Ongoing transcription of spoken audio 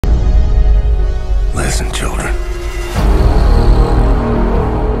Listen, children.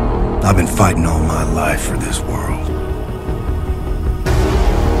 I've been fighting all my life for this world.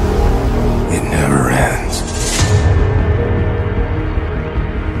 It never ends.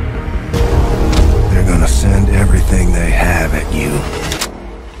 They're gonna send everything they have at you.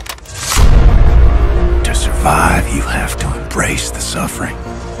 To survive, you have to embrace the suffering.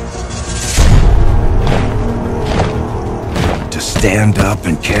 To stand up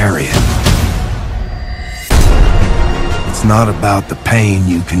and carry it. It's not about the pain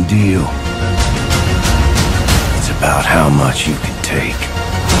you can deal. It's about how much you can take.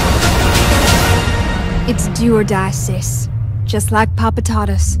 It's do or die, sis. Just like Papa taught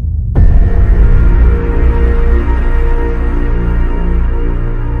us.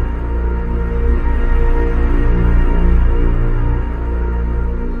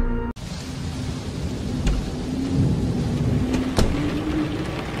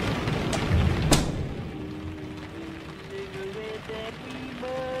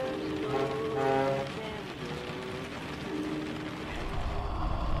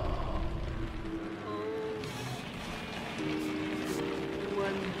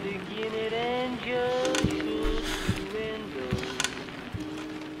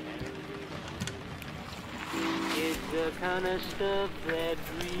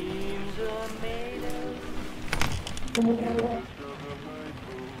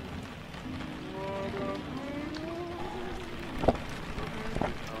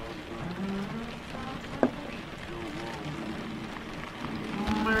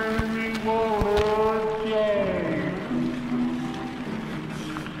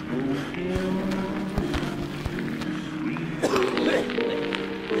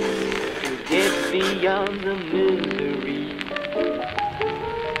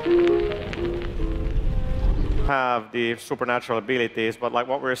 Have the supernatural abilities, but like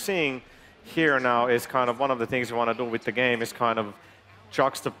what we're seeing here now is kind of one of the things you want to do with the game is kind of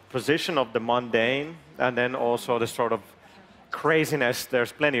juxtaposition of the mundane and then also the sort of craziness.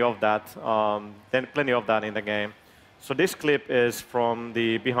 There's plenty of that, in the game. So this clip is from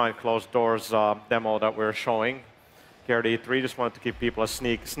the behind closed doors demo that we're showing here at E3. Just wanted to give people a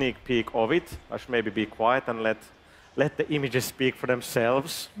sneak peek of it. I should maybe be quiet and let the images speak for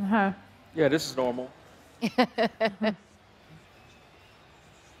themselves. Yeah, this is normal. So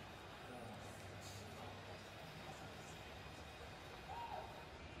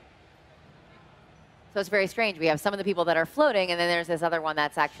it's very strange. We have some of the people that are floating, and then there's this other one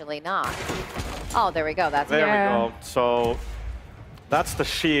that's actually not. Oh, there we go. There we go. So that's the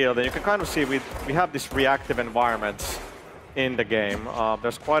shield, and you can kind of see we have these reactive environments in the game.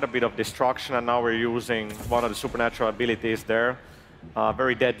 There's quite a bit of destruction, and now we're using one of the supernatural abilities there,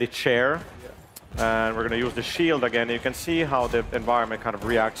 very deadly chair. And we're going to use the shield again. You can see how the environment kind of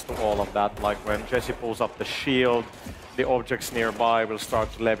reacts to all of that. Like when Jesse pulls up the shield, the objects nearby will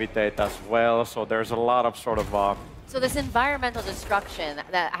start to levitate as well. So there's a lot of sort of... So this environmental destruction,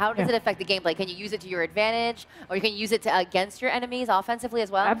 how does it affect the gameplay? Can you use it to your advantage, or you can use it against your enemies offensively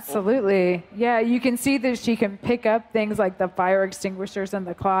as well? Absolutely. Yeah, you can see that she can pick up things like the fire extinguishers and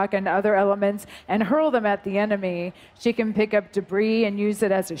the clock and other elements and hurl them at the enemy. She can pick up debris and use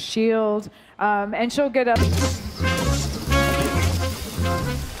it as a shield, and she'll get up...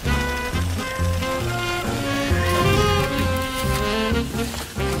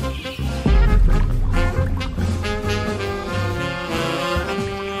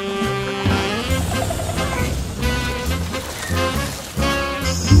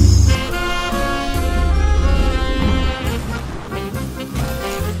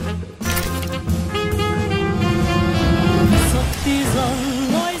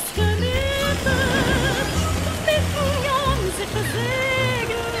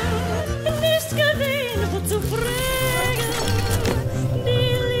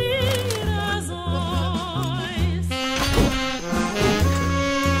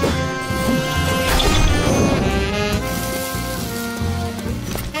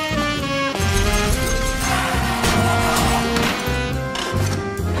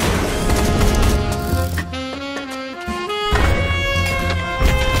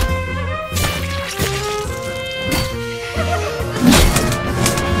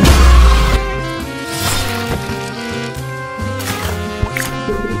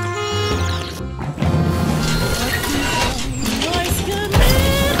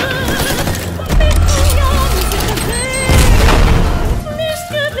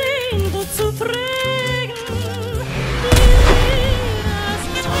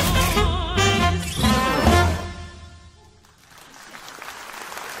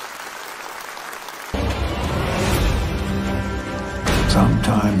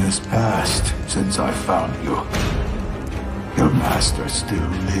 has passed since I found you. Your master still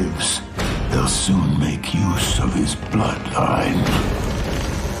lives. They'll soon make use of his bloodline.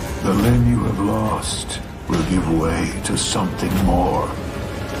 The limb you have lost will give way to something more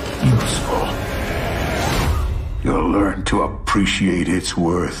useful. You'll learn to appreciate its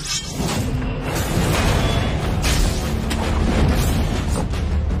worth.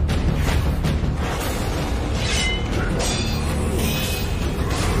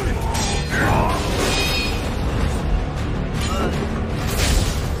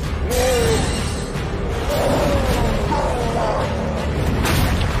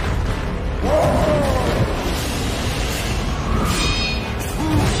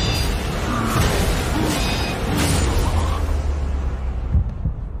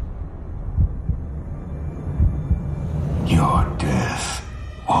 Your death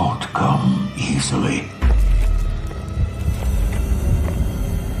won't come easily.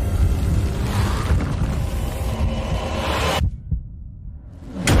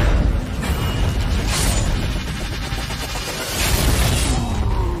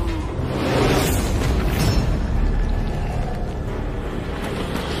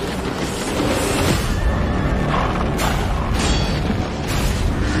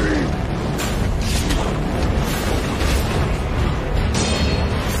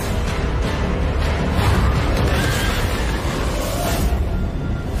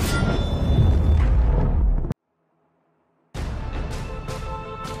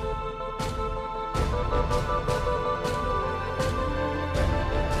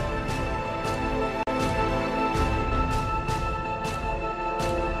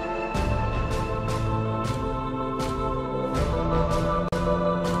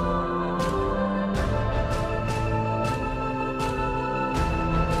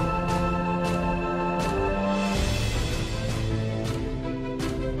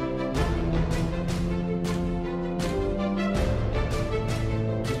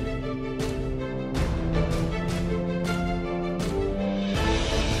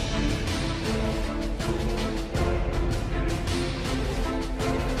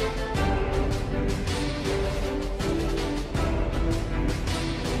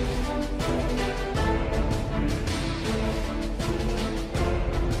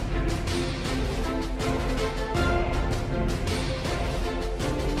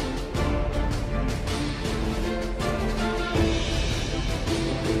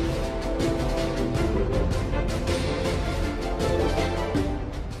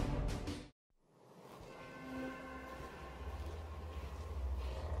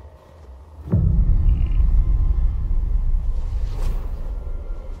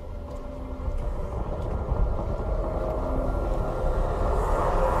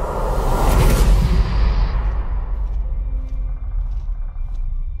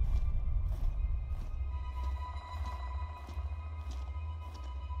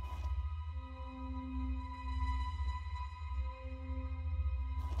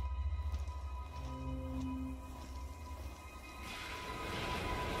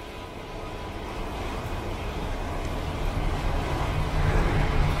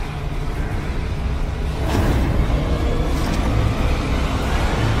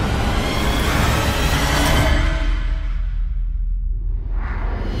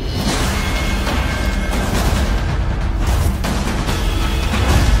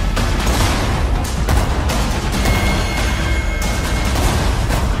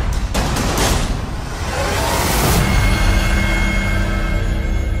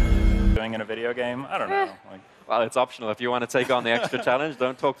 video game. I don't know. Like, well, it's optional. If you want to take on the extra challenge,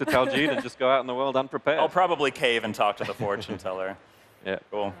 don't talk to Taljeed and just go out in the world unprepared. I'll probably cave and talk to the fortune teller. Yeah.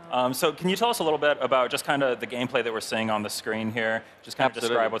 Cool. So can you tell us a little bit about just kind of the gameplay that we're seeing on the screen here? Just kind of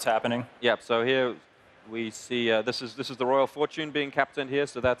describe what's happening. Yep. So here we see this is the Royal Fortune being captained here.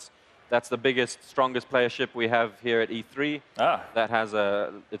 So that's the biggest, strongest player ship we have here at E3. Ah. That has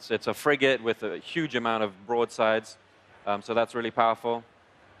it's a frigate with a huge amount of broadsides. So that's really powerful.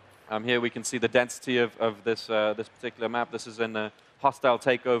 Here we can see the density of this this particular map. This is in the hostile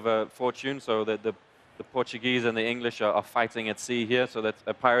takeover Fortune. So the Portuguese and the English are fighting at sea here. So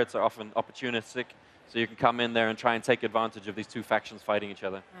that pirates are often opportunistic. So you can come in there and try and take advantage of these two factions fighting each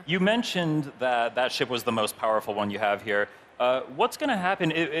other. You mentioned that that ship was the most powerful one you have here. What's going to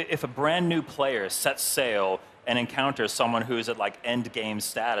happen if a brand new player sets sail and encounters someone who's at like end game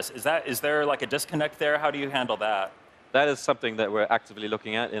status? Is there like a disconnect there? How do you handle that? That is something that we're actively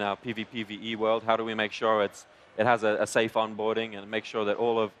looking at in our PvPvE world. How do we make sure it has a safe onboarding and make sure that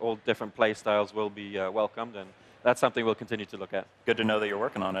all different play styles will be welcomed? And that's something we'll continue to look at. Good to know that you're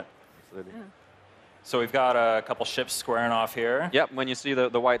working on it. Absolutely. So we've got a couple ships squaring off here. Yep, when you see the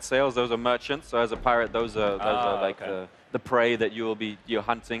white sails, those are merchants. So as a pirate, those are like the prey that you're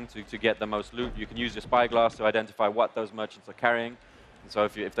hunting to get the most loot. You can use your spyglass to identify what those merchants are carrying. And so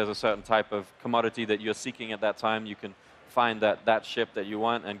if there's a certain type of commodity that you're seeking at that time, you can find that ship that you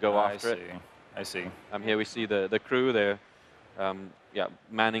want and go after it. I see. Here we see the crew. They're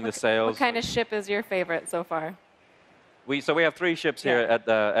manning the sails. What kind of ship is your favorite so far? So we have 3 ships here at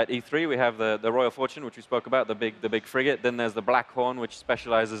E3. We have the Royal Fortune, which we spoke about, the big frigate. Then there's the Black Horn, which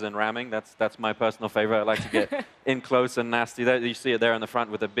specializes in ramming. That's my personal favorite. I like to get in close and nasty. You see it there in the front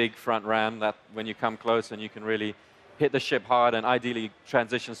with a big front ram. That when you come close and you can really hit the ship hard and ideally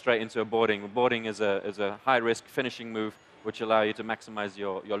transition straight into a boarding. Boarding is a high-risk finishing move, which allow you to maximize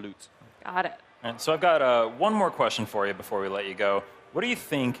your loot. Got it. And so I've got one more question for you before we let you go. What do you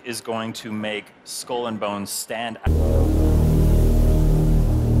think is going to make Skull and Bones stand out?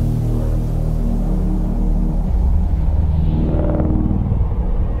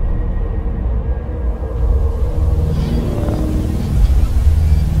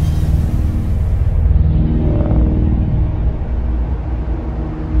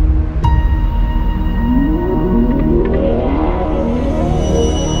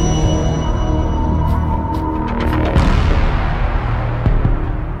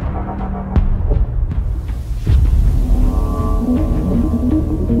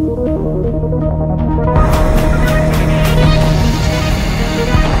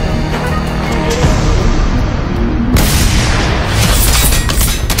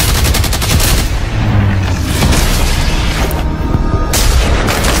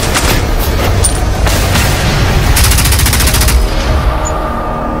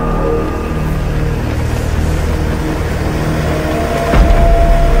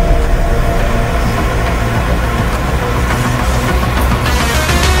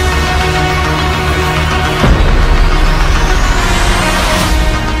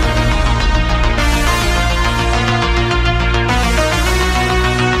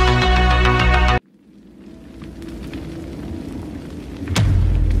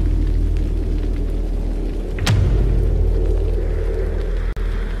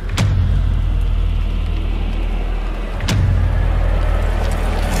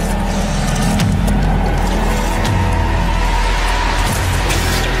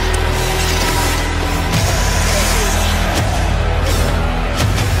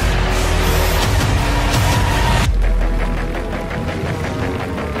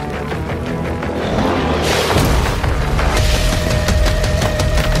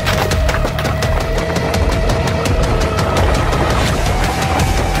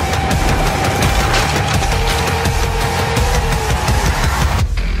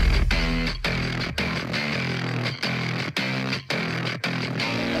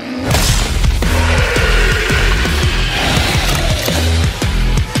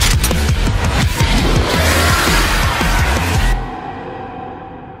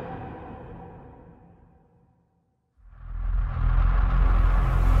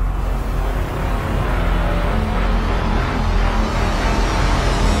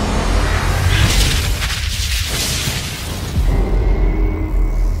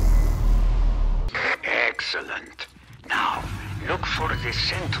 Excellent. Now, look for the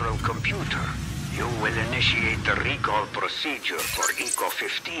central computer. You will initiate the recall procedure for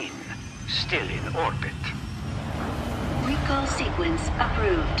Eco-15, still in orbit. Recall sequence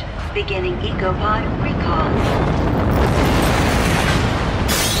approved. Beginning Ecopod recall.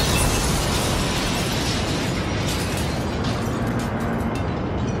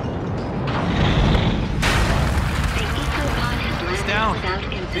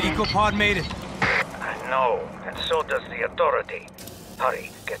 The Ecopod made it. I know, and so does the Authority.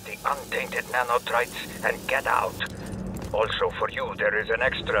 Hurry, get the untainted nanotrites and get out. Also for you, there is an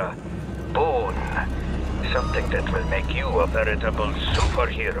extra boon. Something that will make you a veritable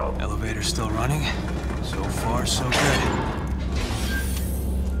superhero. Elevator's still running. So far, so good.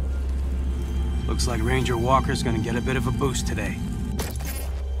 Looks like Ranger Walker's gonna get a bit of a boost today.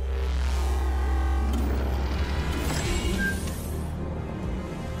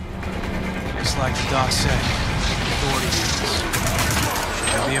 Just like the doc said, Authority units.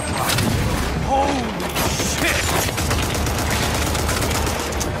 There'll be a problem. Holy shit!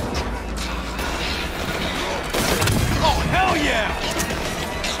 Oh, hell yeah!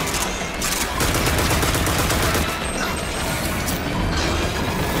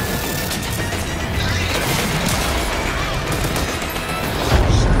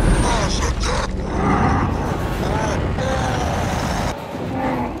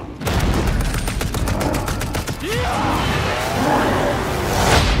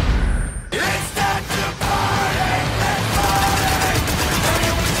 It's that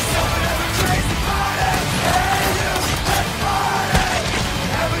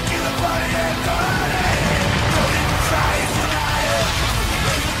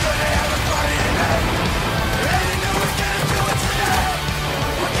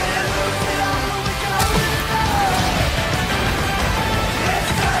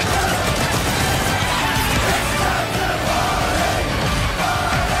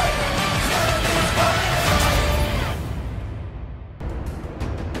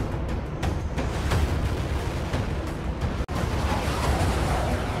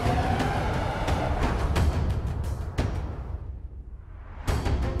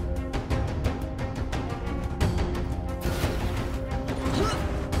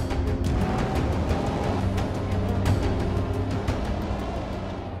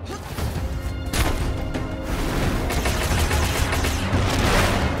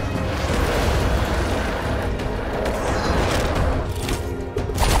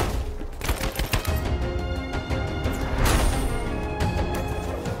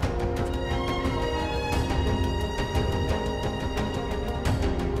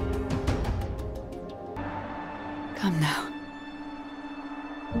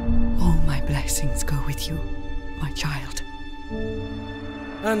All my blessings go with you, my child.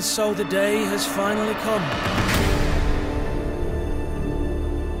 And so the day has finally come.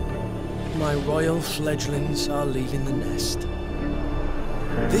 My royal fledglings are leaving the nest.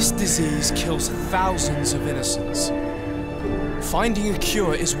 This disease kills thousands of innocents. Finding a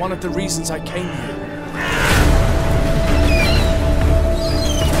cure is one of the reasons I came here.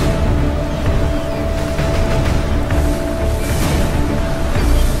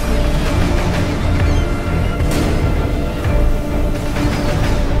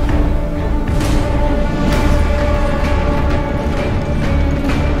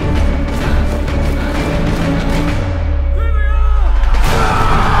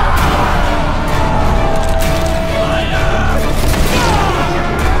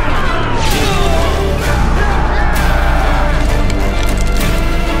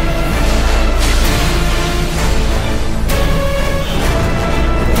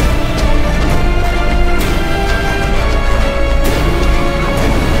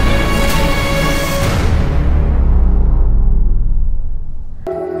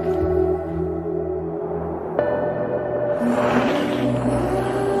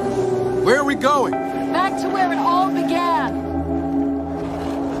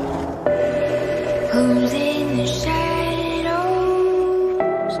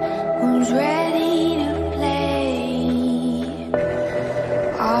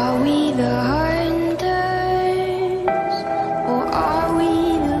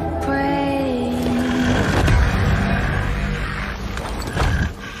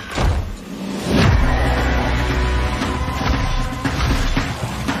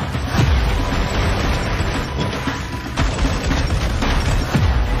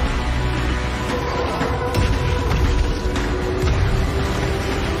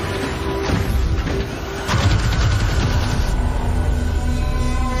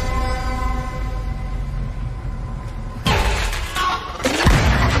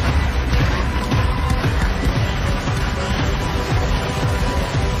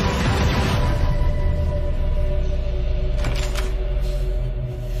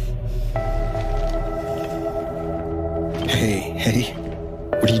 Hey,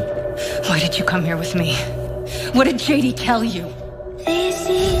 what are you... Why did you come here with me? What did JD tell you? This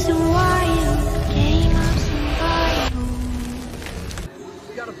is a wild game of survival.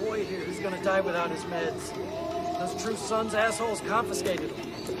 We got a boy here who's gonna die without his meds. Those True Sons assholes confiscated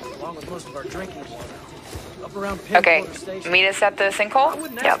him, along with most of our drinking water. Up around Okay, Pinwater Station. meet us at the sinkhole?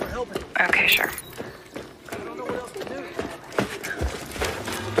 Yep. Okay, sure.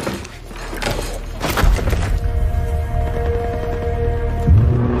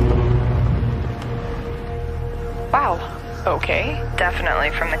 Wow. Okay.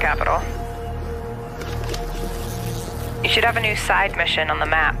 Definitely from the capital. You should have a new side mission on the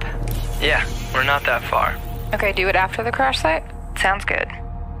map. Yeah, we're not that far. Okay, do it after the crash site? Sounds good.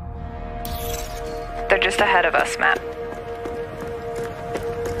 They're just ahead of us, Matt.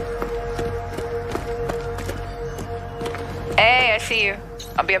 Hey, I see you.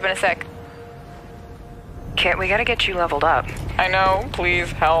 I'll be up in a sec. Kit, we gotta get you leveled up. I know,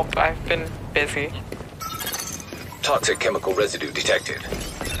 please help. I've been busy. Toxic chemical residue detected.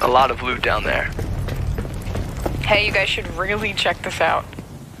 A lot of loot down there. Hey, you guys should really check this out.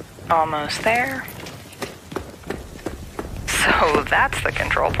 Almost there. So that's the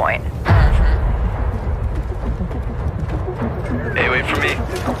control point. Hey, wait for me.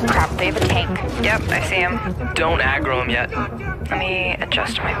 Crap, they have a tank. Yep, I see him. Don't aggro him yet. Let me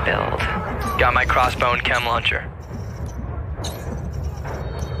adjust my build. Got my crossbow and chem launcher.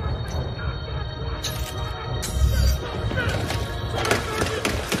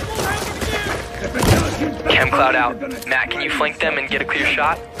 Chem cloud out. Matt, can you flank them and get a clear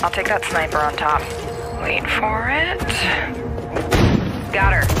shot? I'll take that sniper on top. Wait for it.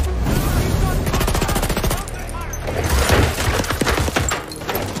 Got her.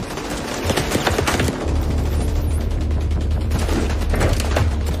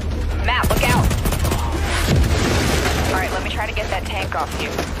 Matt, look out. All right, let me try to get that tank off you.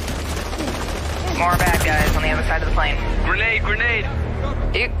 More bad guys on the other side of the plane. Grenade, grenade!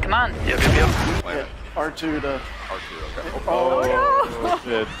 Dude, come on. Yep. R2 to... R2, okay. Oh,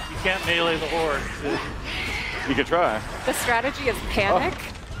 shit. You can't melee the horde. You could try. The strategy is panic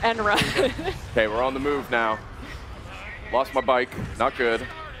and run. Okay, we're on the move now. Lost my bike. Not good.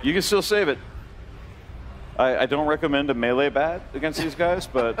 You can still save it. I don't recommend a melee bat against these guys,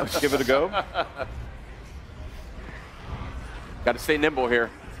 but give it a go. Got to stay nimble here.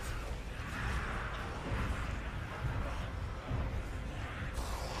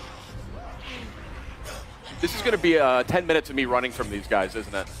 This is going to be 10 minutes of me running from these guys,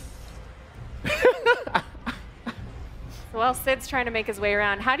 isn't it? So while Sid's trying to make his way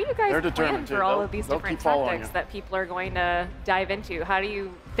around, how do you guys plan for all of these different tactics that people are going to dive into? How do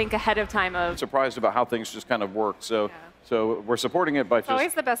you think ahead of time of... Surprised about how things just kind of work. So, so we're supporting it by It's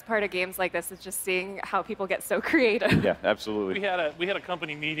always the best part of games like this is just seeing how people get so creative. Yeah, absolutely. We had a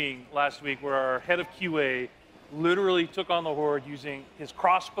company meeting last week where our head of QA literally took on the Horde using his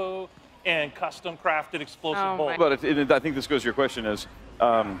crossbow and custom crafted explosive bolts. But I think this goes to your question is,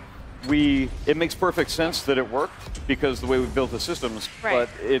 it makes perfect sense that it worked because the way we built the systems, but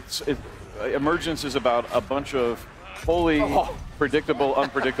Emergence is about a bunch of wholly predictable,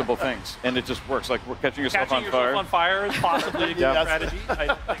 unpredictable things, and it just works. Like we're catching yourself on fire. On fire is possibly a good strategy.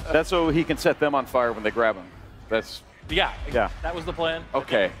 That's so he can set them on fire when they grab him. That's that was the plan.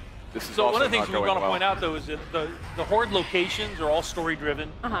 Okay. This is so one of the things we we want to point out, though, is that the Horde locations are all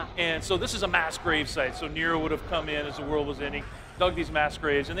story-driven, and so this is a mass grave site. So Nero would have come in as the world was ending, dug these mass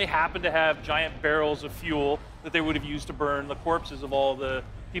graves, and they happen to have giant barrels of fuel that they would have used to burn the corpses of all the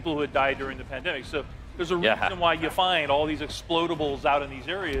people who had died during the pandemic. So there's a reason why you find all these explodables out in these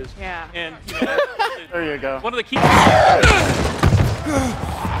areas. Yeah. And you know, there you go. One of the key.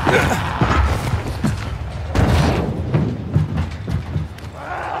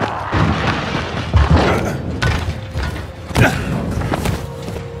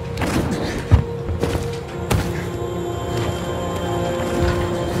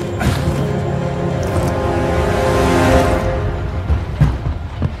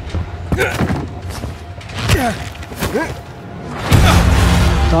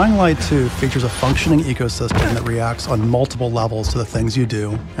 Dying Light 2 features a functioning ecosystem that reacts on multiple levels to the things you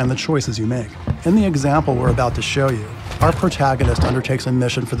do and the choices you make. In the example we're about to show you, our protagonist undertakes a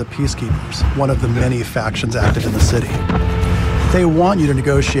mission for the Peacekeepers, one of the many factions active in the city. They want you to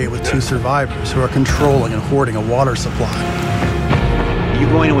negotiate with two survivors who are controlling and hoarding a water supply. Are you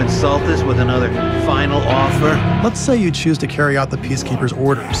going to insult us with another final offer? Let's say you choose to carry out the Peacekeepers'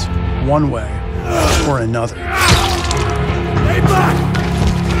 orders, one way or another.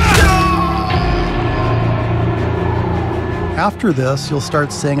 After this, you'll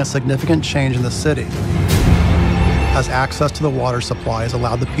start seeing a significant change in the city, as access to the water supply has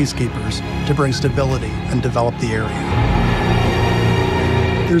allowed the Peacekeepers to bring stability and develop the area.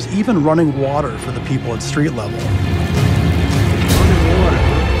 There's even running water for the people at street level.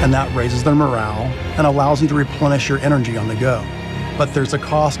 And that raises their morale and allows you to replenish your energy on the go. But there's a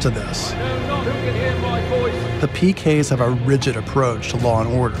cost to this. The PKs have a rigid approach to law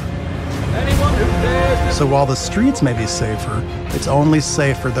and order. So while the streets may be safer, it's only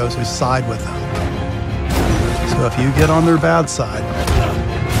safe for those who side with them. So if you get on their bad side...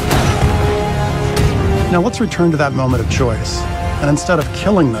 Now let's return to that moment of choice. And instead of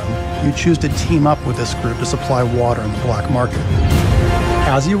killing them, you choose to team up with this group to supply water in the black market.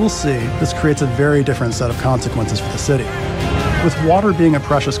 As you will see, this creates a very different set of consequences for the city. With water being a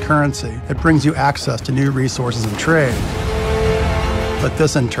precious currency, it brings you access to new resources and trade. But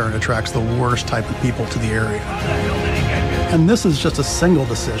this in turn attracts the worst type of people to the area. And this is just a single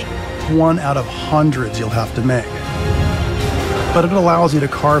decision, one out of hundreds you'll have to make. But it allows you to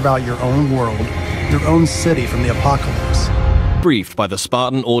carve out your own world, your own city from the apocalypse. Briefed by the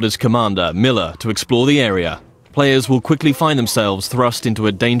Spartan Order's commander, Miller, to explore the area, players will quickly find themselves thrust into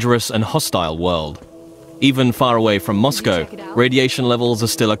a dangerous and hostile world. Even far away from Moscow, radiation levels are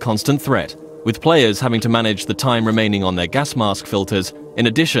still a constant threat, with players having to manage the time remaining on their gas mask filters in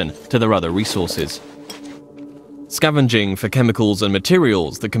addition to their other resources. Scavenging for chemicals and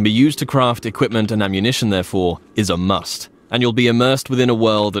materials that can be used to craft equipment and ammunition, therefore, is a must, and you'll be immersed within a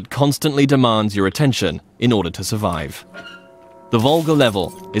world that constantly demands your attention in order to survive. The Volga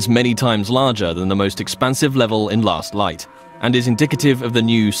level is many times larger than the most expansive level in Last Light, and is indicative of the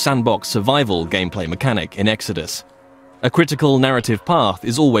new sandbox survival gameplay mechanic in Exodus. A critical narrative path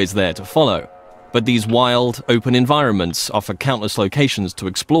is always there to follow, but these wild, open environments offer countless locations to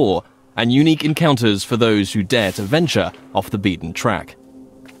explore and unique encounters for those who dare to venture off the beaten track.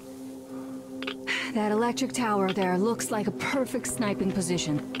 That electric tower there looks like a perfect sniping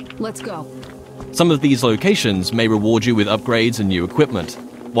position. Let's go. Some of these locations may reward you with upgrades and new equipment,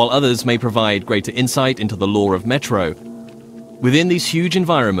 while others may provide greater insight into the lore of Metro. Within these huge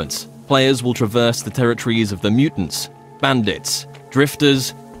environments, players will traverse the territories of the mutants, bandits,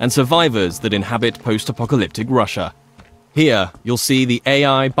 drifters, and survivors that inhabit post-apocalyptic Russia. Here, you'll see the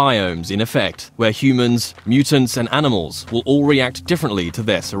AI biomes in effect, where humans, mutants, and animals will all react differently to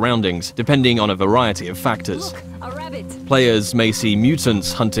their surroundings, depending on a variety of factors. Look, a rabbit. Players may see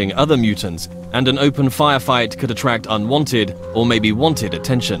mutants hunting other mutants, and an open firefight could attract unwanted or maybe wanted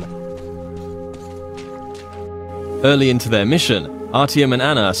attention. Early into their mission, Artyom and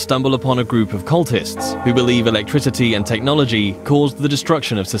Anna stumble upon a group of cultists who believe electricity and technology caused the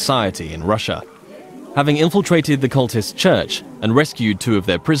destruction of society in Russia. Having infiltrated the cultist church and rescued 2 of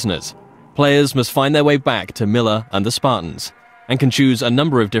their prisoners, players must find their way back to Miller and the Spartans, and can choose a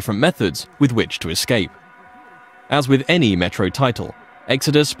number of different methods with which to escape. As with any Metro title,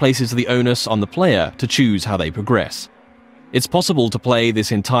 Exodus places the onus on the player to choose how they progress. It's possible to play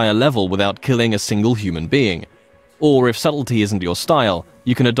this entire level without killing a single human being, or if subtlety isn't your style,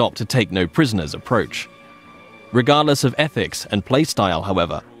 you can adopt a take-no-prisoners approach. Regardless of ethics and playstyle,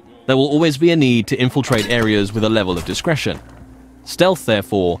 however, there will always be a need to infiltrate areas with a level of discretion. Stealth,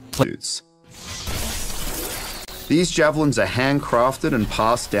 therefore, These javelins are handcrafted and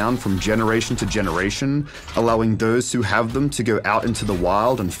passed down from generation to generation, allowing those who have them to go out into the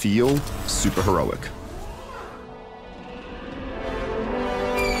wild and feel super heroic.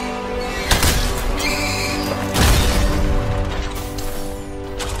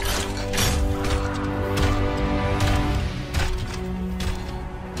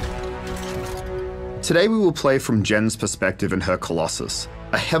 Today we will play from Jen's perspective in her Colossus,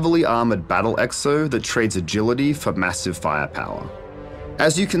 a heavily armored battle exo that trades agility for massive firepower.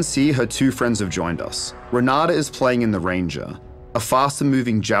 As you can see, her 2 friends have joined us. Renata is playing in the Ranger, a faster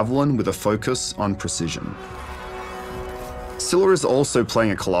moving javelin with a focus on precision. Scylla is also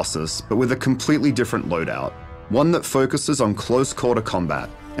playing a Colossus, but with a completely different loadout, one that focuses on close quarter combat,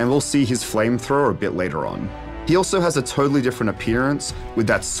 and we'll see his flamethrower a bit later on. He also has a totally different appearance with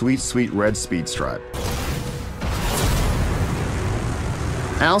that sweet, sweet red speed stripe.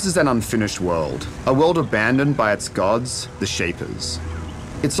 Ours is an unfinished world, a world abandoned by its gods, the Shapers.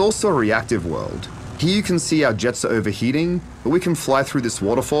 It's also a reactive world. Here you can see our jets are overheating, but we can fly through this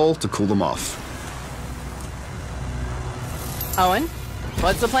waterfall to cool them off. Owen,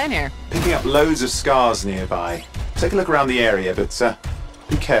 what's the plan here? Picking up loads of scars nearby. Take a look around the area, but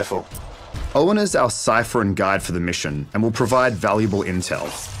be careful. Owen is our cipher and guide for the mission, and will provide valuable intel.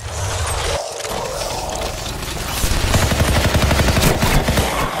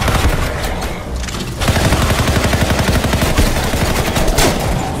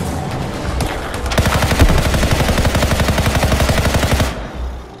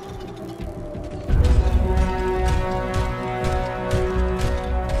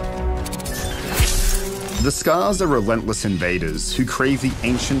 The Scars are relentless invaders who crave the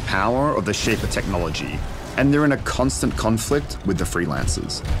ancient power of the Shaper technology, and they're in a constant conflict with the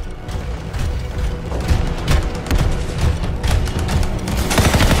Freelancers.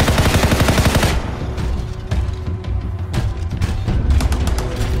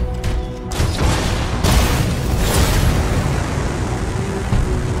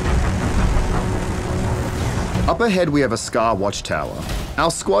 Up ahead we have a Scar watchtower.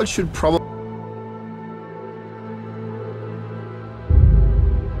 Our squad should probably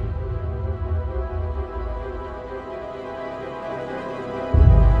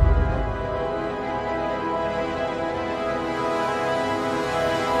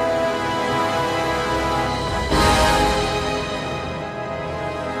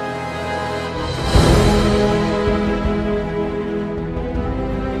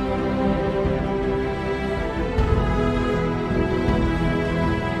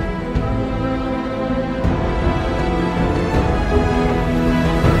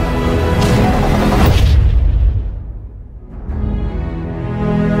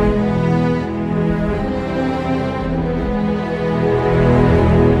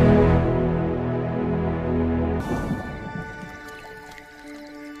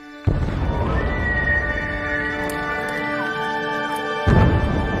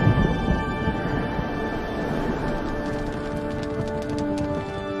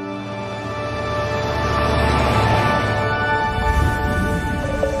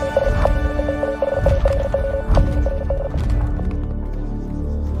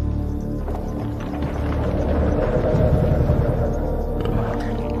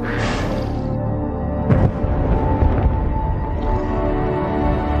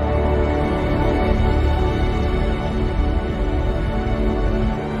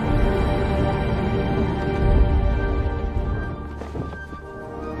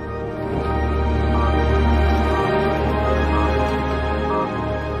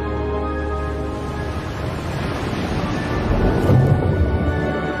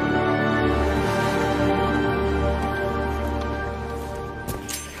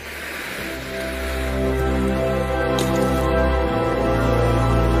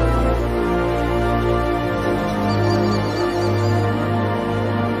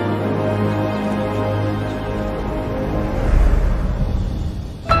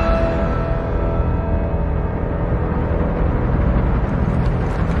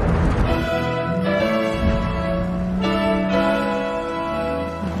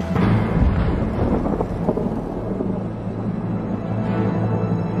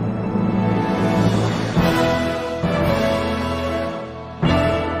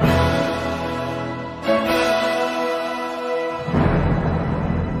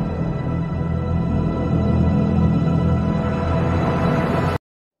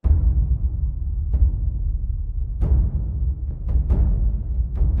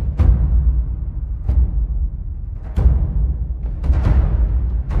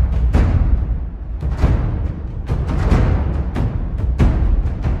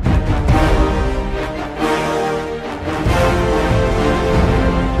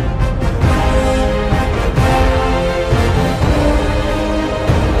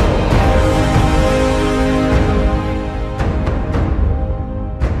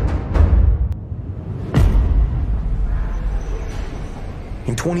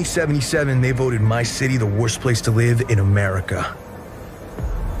In 2077, they voted my city the worst place to live in America.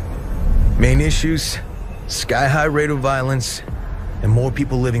 Main issues, sky-high rate of violence, and more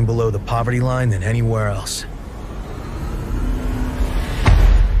people living below the poverty line than anywhere else.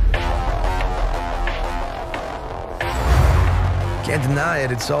 Can't deny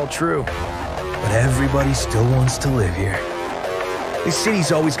it, it's all true. But everybody still wants to live here. This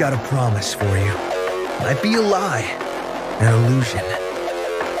city's always got a promise for you. Might be a lie, an illusion.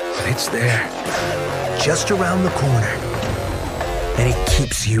 But it's there, just around the corner. And it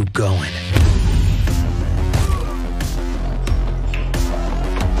keeps you going.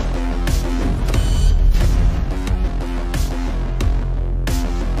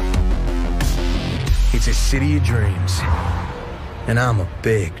 It's a city of dreams. And I'm a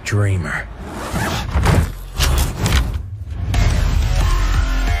big dreamer.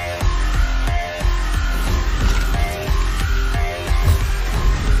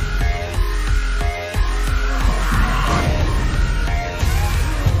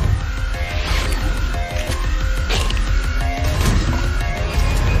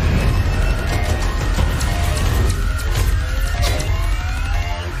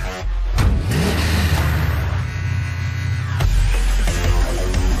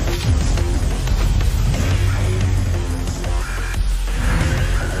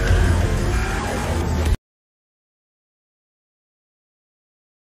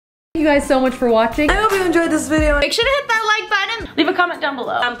 Thank you guys so much for watching. I hope you enjoyed this video. Make sure to hit that like button. Leave a comment down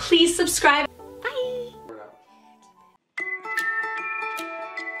below. Please subscribe.